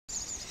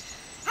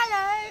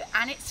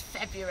and it's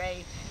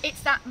February.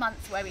 It's that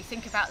month where we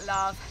think about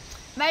love.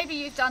 Maybe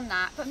you've done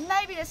that, but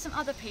maybe there's some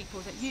other people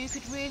that you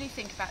could really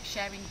think about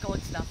sharing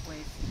God's love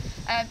with.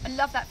 I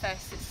love that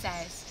verse that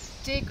says,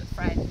 "Dear good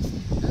friends,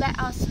 let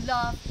us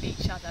love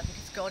each other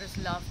because God has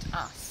loved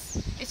us."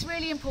 It's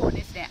really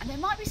important, isn't it? And there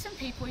might be some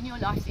people in your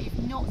life that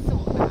you've not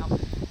thought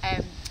about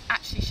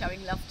actually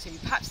showing love to.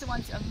 Perhaps the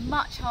ones that are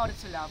much harder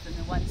to love than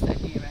the ones that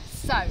are near us.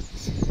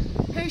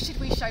 So, who should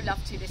we show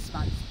love to this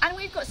month? And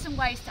we've got some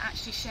ways to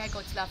actually share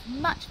God's love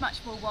much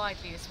more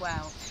widely as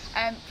well.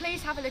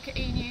 Please have a look at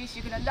eNews.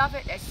 You're going to love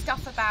it. There's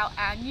stuff about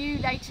our new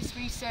latest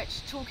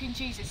research, Talking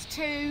Jesus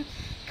 2.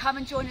 Come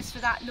and join us for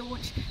that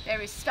launch.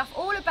 There is stuff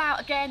all about,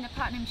 again, the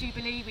Platinum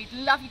Jubilee. We'd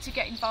love you to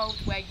get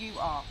involved where you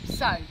are.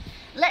 So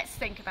let's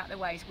think about the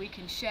ways we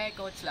can share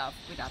God's love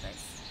with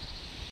others.